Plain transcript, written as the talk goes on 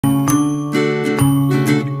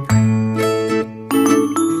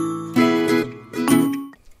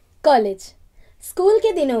College. School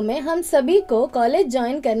के दिनों में हम सभी को कॉलेज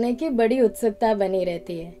ज्वाइन करने की बड़ी उत्सुकता बनी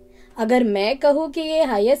रहती है। अगर मैं कहूँ कि ये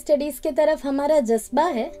हायर स्टडीज की तरफ हमारा जज्बा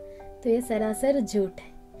है तो ये सरासर झूठ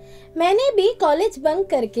है। मैंने भी कॉलेज बंक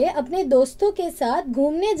करके अपने दोस्तों के साथ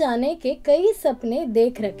घूमने जाने के कई सपने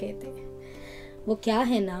देख रखे थे। वो क्या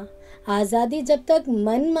है ना, आजादी जब तक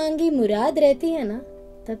मन मांगी मुराद रहती है ना,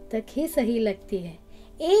 तब तक ही सही लगती है।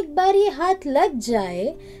 एक बार ये हाथ लग जाए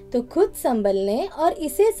तो खुद संभलने और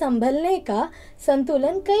इसे संभलने का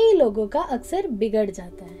संतुलन कई लोगों का अक्सर बिगड़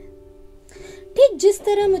जाता है। ठीक जिस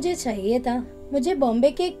तरह मुझे चाहिए था, मुझे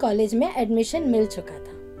बॉम्बे के एक कॉलेज में एडमिशन मिल चुका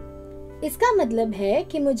था। इसका मतलब है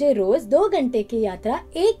कि मुझे रोज 2 घंटे की यात्रा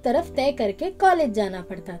एक तरफ तय करके कॉलेज जाना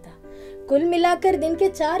पड़ता था। कुल मिलाकर दिन के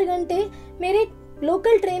 4 घंटे मेरे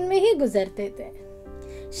लोकल ट्रेन में ही गुजरते थे।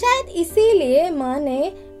 शायद इसीलिए माँ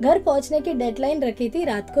ने घर पहुंचने की डेडलाइन रखी थी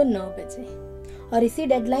रात को 9 बजे, और इसी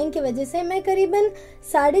डेडलाइन की वजह से मैं करीबन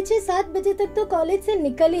 6:30-7 बजे तक तो कॉलेज से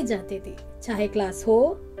निकल ही जाती थी, चाहे क्लास हो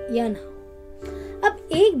या ना हो। अब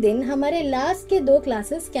एक दिन हमारे लास्ट के 2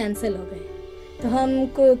 क्लासेस कैंसिल हो गए, तो हम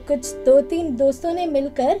कुछ 2-3 दोस्तों ने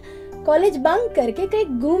मिलकर कॉलेज बंक करके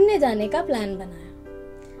कहीं घूमने जाने का प्लान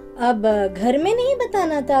बनाया। अब घर में नहीं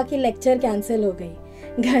बताना था कि लेक्चर कैंसिल हो गई,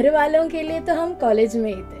 घर वालों के लिए तो हम कॉलेज में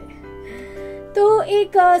ही थे। तो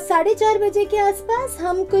एक 4:30 बजे के आसपास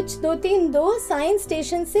हम कुछ 2-3 दोस्त साइंस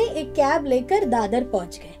स्टेशन से एक कैब लेकर दादर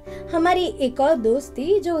पहुंच गए। हमारी एक और दोस्त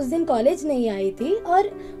थी जो उस दिन कॉलेज नहीं आई थी और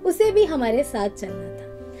उसे भी हमारे साथ चलना था,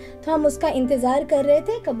 तो हम उसका इंतजार कर रहे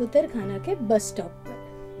थे कबूतर खाना के बस स्टॉप पर।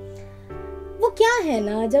 वो क्या है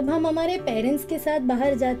ना, जब हम हमारे पेरेंट्स के साथ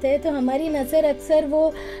बाहर जाते हैं तो हमारी नजर अक्सर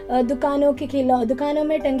वो दुकानों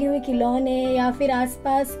में टंगी हुई खिलौने या फिर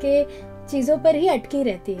आसपास के चीजों पर ही अटकी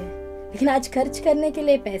रहती है। लेकिन आज खर्च करने के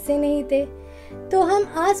लिए पैसे नहीं थे, तो हम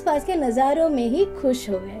आसपास के नजारों में ही खुश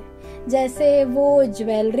हो गए। जैसे वो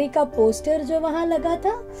ज्वेलरी का पोस्टर जो वहां लगा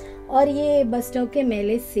था और ये बस स्टॉप के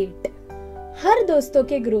मेले सीट। हर दोस्तों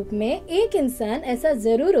के ग्रुप में एक इंसान ऐसा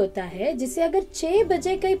जरूर होता है जिसे अगर 6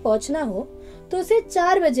 बजे कहीं पहुंचना हो तो उसे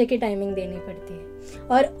 4 बजे की टाइमिंग देनी पड़ती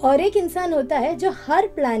है, और एक इंसान होता है जो हर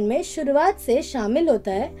प्लान में शुरुआत से शामिल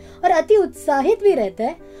होता है और अति उत्साहित भी रहता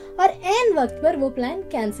है और ऐन वक्त पर वो प्लान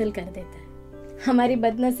कैंसिल कर देता है। हमारी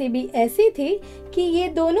बदनसीबी ऐसी थी कि ये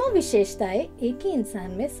दोनों विशेषताएं एक ही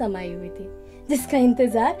इंसान में समाई हुई थी, जिसका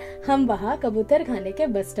इंतजार हम वहां कबूतर खाने के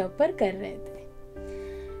बस स्टॉप पर कर रहे थे।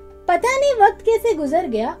 पता नहीं वक्त कैसे गुजर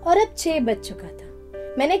गया और अब 6 बज चुका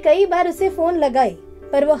था। मैंने कई बार उसे फोन लगाई,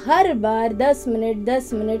 पर वो हर बार 10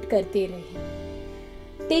 मिनट करती रही।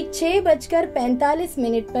 ठीक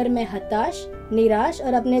 6:45 पर मैं हताश, निराश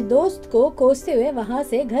और अपने दोस्त को कोसते हुए वहां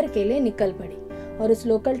से घर के लिए निकल पड़ी और उस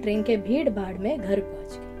लोकल ट्रेन के भीड़ भाड़ में घर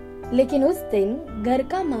पहुंच गई। लेकिन उस दिन घर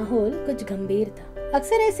का माहौल कुछ गंभीर था।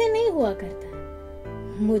 अक्सर ऐसे नहीं हुआ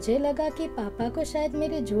करता। मुझे लगा कि पापा को शायद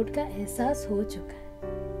मेरे झूठ का एहसास हो चुका है।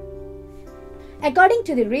 According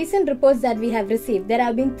to the recent reports that we have received, there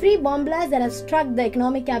have been 3 bomb blasts that have struck the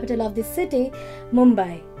economic capital of the city,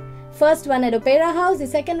 Mumbai. First one at Opera House, the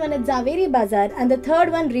second one at Zaveri Bazaar, and the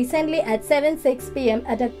third one recently at 7:06 p.m.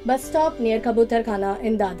 at a bus stop near Kabutar Khana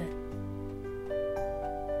in Dadar.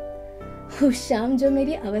 उस शाम जो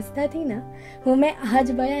मेरी अवस्था थी ना, वो मैं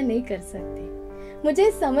आज बयां नहीं कर सकती।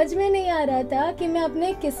 मुझे समझ में नहीं आ रहा था कि मैं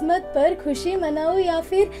अपने किस्मत पर खुशी मनाऊं या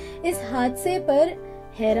फिर इस हादसे पर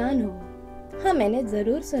हैरान हूँ। हाँ, मैंने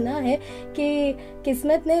जरूर सुना है कि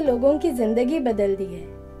किस्मत ने लोगों की जिंदगी बदल दी है,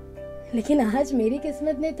 लेकिन आज मेरी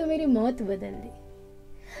किस्मत ने तो मेरी मौत बदल दी।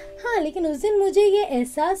 हाँ, लेकिन उस दिन मुझे ये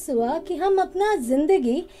एहसास हुआ कि हम अपना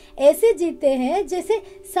जिंदगी ऐसे जीते हैं जैसे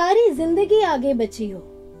सारी जिंदगी आगे बची हो।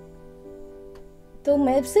 तो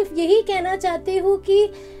मैं सिर्फ यही कहना चाहती हूँ कि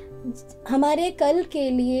हमारे कल के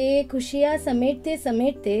लिए खुशियाँ समेटते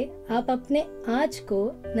समेटते आप अपने आज को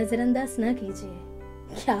नजरअंदाज ना कीजिए।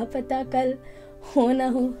 क्या पता कल हो ना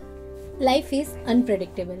हो। Life is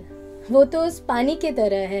unpredictable. वो तो उस पानी के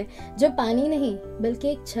तरह है जो पानी नहीं बल्कि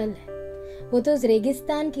एक छल है। वो तो उस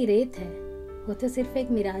रेगिस्तान की रेत है, वो तो सिर्फ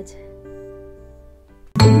एक मिराज है।